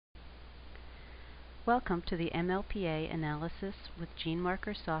Welcome to the MLPA Analysis with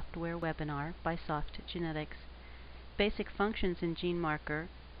GeneMarker software webinar by Soft Genetics. Basic functions in GeneMarker,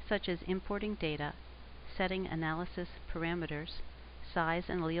 such as importing data, setting analysis parameters, size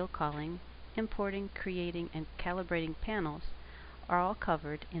and allele calling, importing, creating, and calibrating panels, are all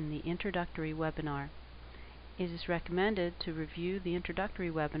covered in the introductory webinar. It is recommended to review the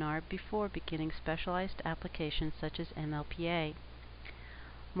introductory webinar before beginning specialized applications such as MLPA.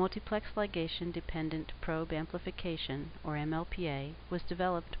 Multiplex ligation dependent probe amplification, or MLPA, was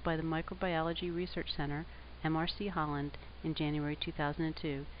developed by the Microbiology Research Center, MRC Holland, in January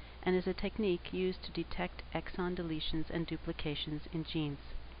 2002, and is a technique used to detect exon deletions and duplications in genes.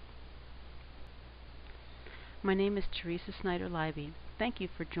 My name is Teresa Snyder-Leiby. Thank you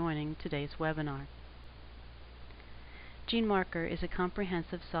for joining today's webinar. GeneMarker is a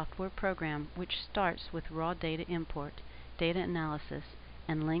comprehensive software program which starts with raw data import, data analysis,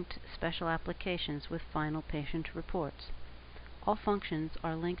 and linked special applications with final patient reports. All functions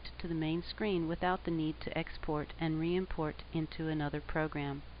are linked to the main screen without the need to export and re-import into another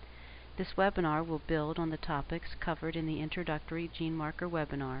program. This webinar will build on the topics covered in the introductory GeneMarker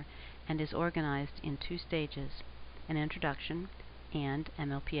webinar and is organized in two stages, an introduction and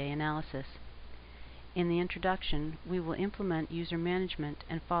MLPA analysis. In the introduction, we will implement user management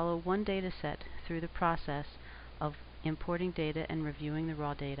and follow one dataset through the process of importing data and reviewing the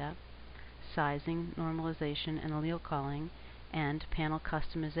raw data, sizing, normalization, and allele calling, and panel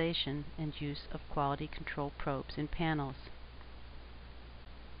customization and use of quality control probes in panels.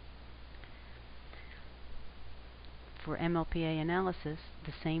 For MLPA analysis,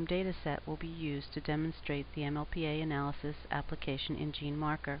 the same dataset will be used to demonstrate the MLPA analysis application in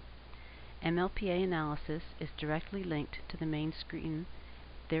GeneMarker. MLPA analysis is directly linked to the main screen.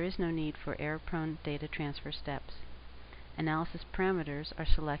 There is no need for error-prone data transfer steps. Analysis parameters are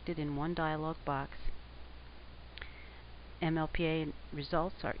selected in one dialog box. MLPA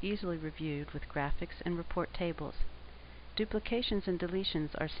results are easily reviewed with graphics and report tables. Duplications and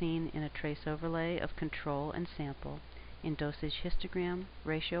deletions are seen in a trace overlay of control and sample, in dosage histogram,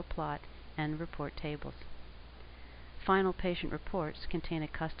 ratio plot, and report tables. Final patient reports contain a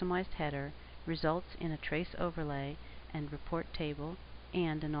customized header, results in a trace overlay and report table,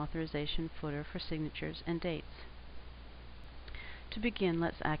 and an authorization footer for signatures and dates. To begin,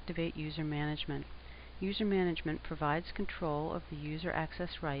 let's activate user management. User management provides control of the user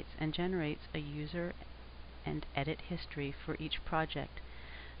access rights and generates a user and edit history for each project.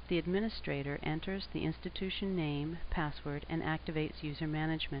 The administrator enters the institution name, password, and activates user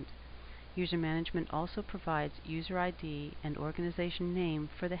management. User management also provides user ID and organization name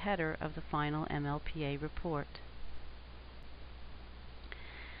for the header of the final MLPA report.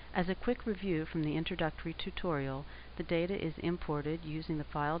 As a quick review from the introductory tutorial, the data is imported using the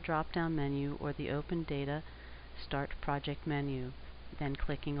File drop-down menu or the Open Data Start Project menu, then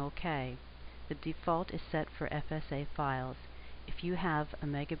clicking OK. The default is set for FSA files. If you have a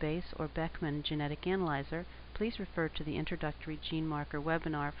MegaBACE or Beckman genetic analyzer, please refer to the introductory GeneMarker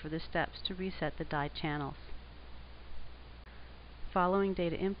webinar for the steps to reset the dye channels. Following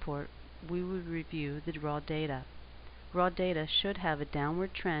data import, we will review the raw data. Raw data should have a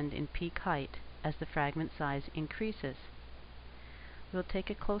downward trend in peak height as the fragment size increases. We'll take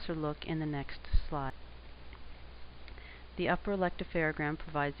a closer look in the next slide. The upper electropherogram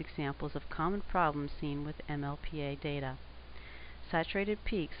provides examples of common problems seen with MLPA data. Saturated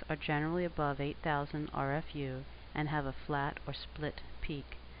peaks are generally above 8,000 RFU and have a flat or split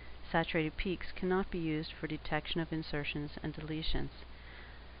peak. Saturated peaks cannot be used for detection of insertions and deletions.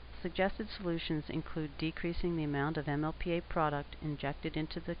 Suggested solutions include decreasing the amount of MLPA product injected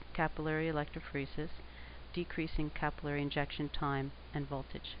into the capillary electrophoresis, decreasing capillary injection time and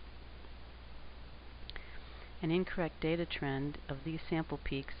voltage. An incorrect data trend of these sample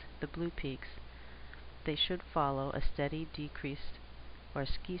peaks, the blue peaks, they should follow a steady decrease or a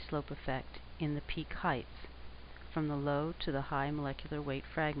ski slope effect in the peak heights from the low to the high molecular weight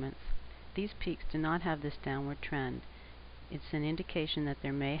fragments. These peaks do not have this downward trend. It's an indication that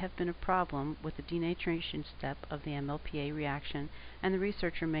there may have been a problem with the denaturation step of the MLPA reaction, and the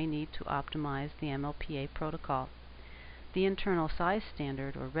researcher may need to optimize the MLPA protocol. The internal size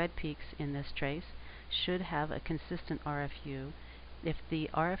standard, or red peaks in this trace, should have a consistent RFU. If the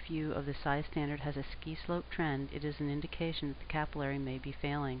RFU of the size standard has a ski slope trend, it is an indication that the capillary may be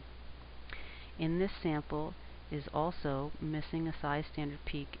failing. In this sample is also missing a size standard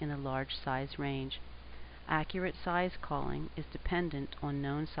peak in a large size range. Accurate size calling is dependent on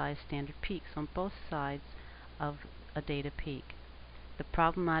known size standard peaks on both sides of a data peak. The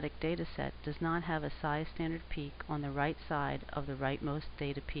problematic dataset does not have a size standard peak on the right side of the rightmost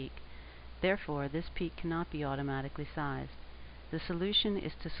data peak. Therefore, this peak cannot be automatically sized. The solution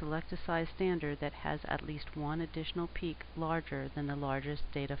is to select a size standard that has at least one additional peak larger than the largest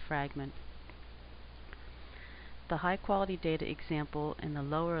data fragment. The high-quality data example in the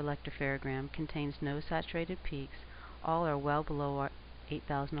lower electropherogram contains no saturated peaks. All are well below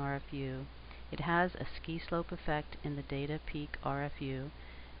 8,000 RFU. It has a ski slope effect in the data peak RFU,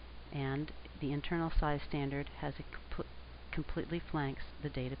 and the internal size standard has completely flanks the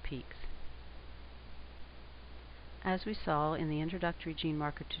data peaks. As we saw in the introductory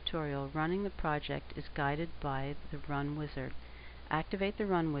GeneMarker tutorial, running the project is guided by the Run Wizard. Activate the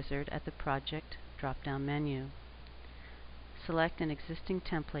Run Wizard at the Project drop-down menu. Select an existing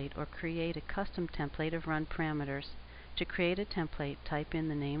template or create a custom template of run parameters. To create a template, type in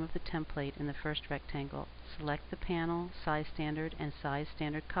the name of the template in the first rectangle. Select the panel, size standard, and size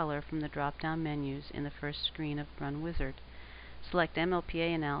standard color from the drop-down menus in the first screen of Run Wizard. Select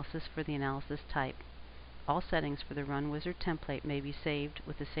MLPA analysis for the analysis type. All settings for the Run Wizard template may be saved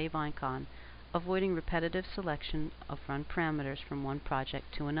with the Save icon, avoiding repetitive selection of run parameters from one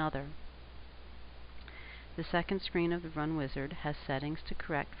project to another. The second screen of the Run Wizard has settings to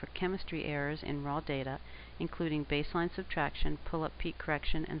correct for chemistry errors in raw data, including baseline subtraction, pull-up peak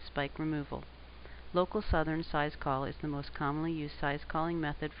correction, and spike removal. Local Southern size call is the most commonly used size calling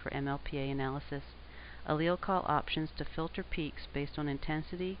method for MLPA analysis. Allele call options to filter peaks based on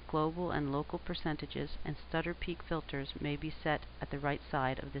intensity, global and local percentages, and stutter peak filters may be set at the right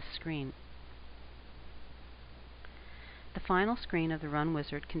side of this screen. The final screen of the Run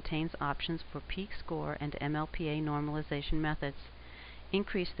Wizard contains options for peak score and MLPA normalization methods.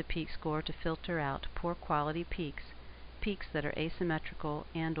 Increase the peak score to filter out poor quality peaks, peaks that are asymmetrical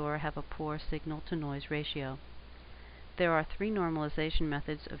and/or have a poor signal-to-noise ratio. There are 3 normalization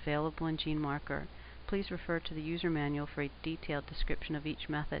methods available in GeneMarker. Please refer to the user manual for a detailed description of each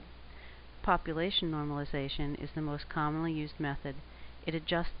method. Population normalization is the most commonly used method. It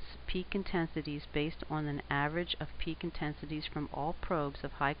adjusts peak intensities based on an average of peak intensities from all probes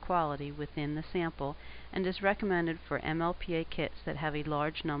of high quality within the sample and is recommended for MLPA kits that have a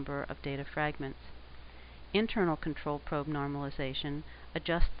large number of data fragments. Internal control probe normalization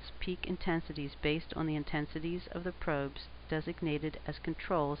adjusts peak intensities based on the intensities of the probes designated as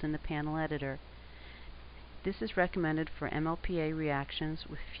controls in the panel editor. This is recommended for MLPA reactions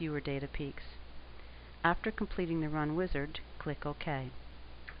with fewer data peaks. After completing the Run Wizard, click OK.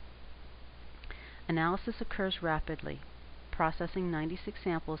 Analysis occurs rapidly, processing 96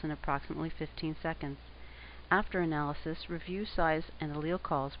 samples in approximately 15 seconds. After analysis, review size and allele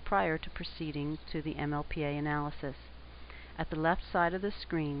calls prior to proceeding to the MLPA analysis. At the left side of the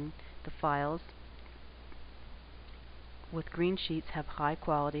screen, the files with green sheets have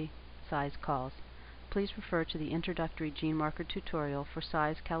high-quality size calls. Please refer to the introductory GeneMarker tutorial for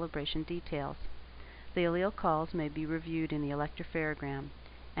size calibration details. The allele calls may be reviewed in the electropherogram.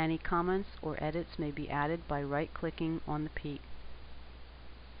 Any comments or edits may be added by right-clicking on the peak.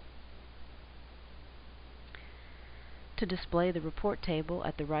 To display the report table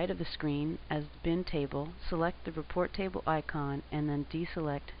at the right of the screen as the bin table, select the report table icon and then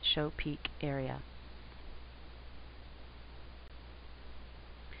deselect Show Peak Area.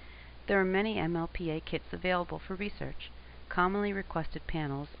 There are many MLPA kits available for research. Commonly requested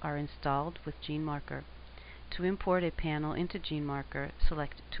panels are installed with GeneMarker. To import a panel into GeneMarker,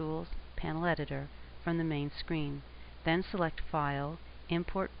 select Tools, Panel Editor from the main screen. Then select File,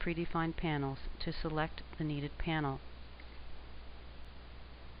 Import Predefined Panels to select the needed panel.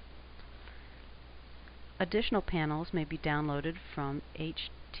 Additional panels may be downloaded from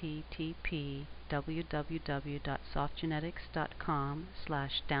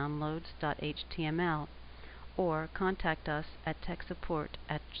http://www.softgenetics.com/downloads.html or contact us at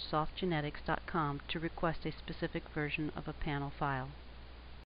techsupport@softgenetics.com to request a specific version of a panel file.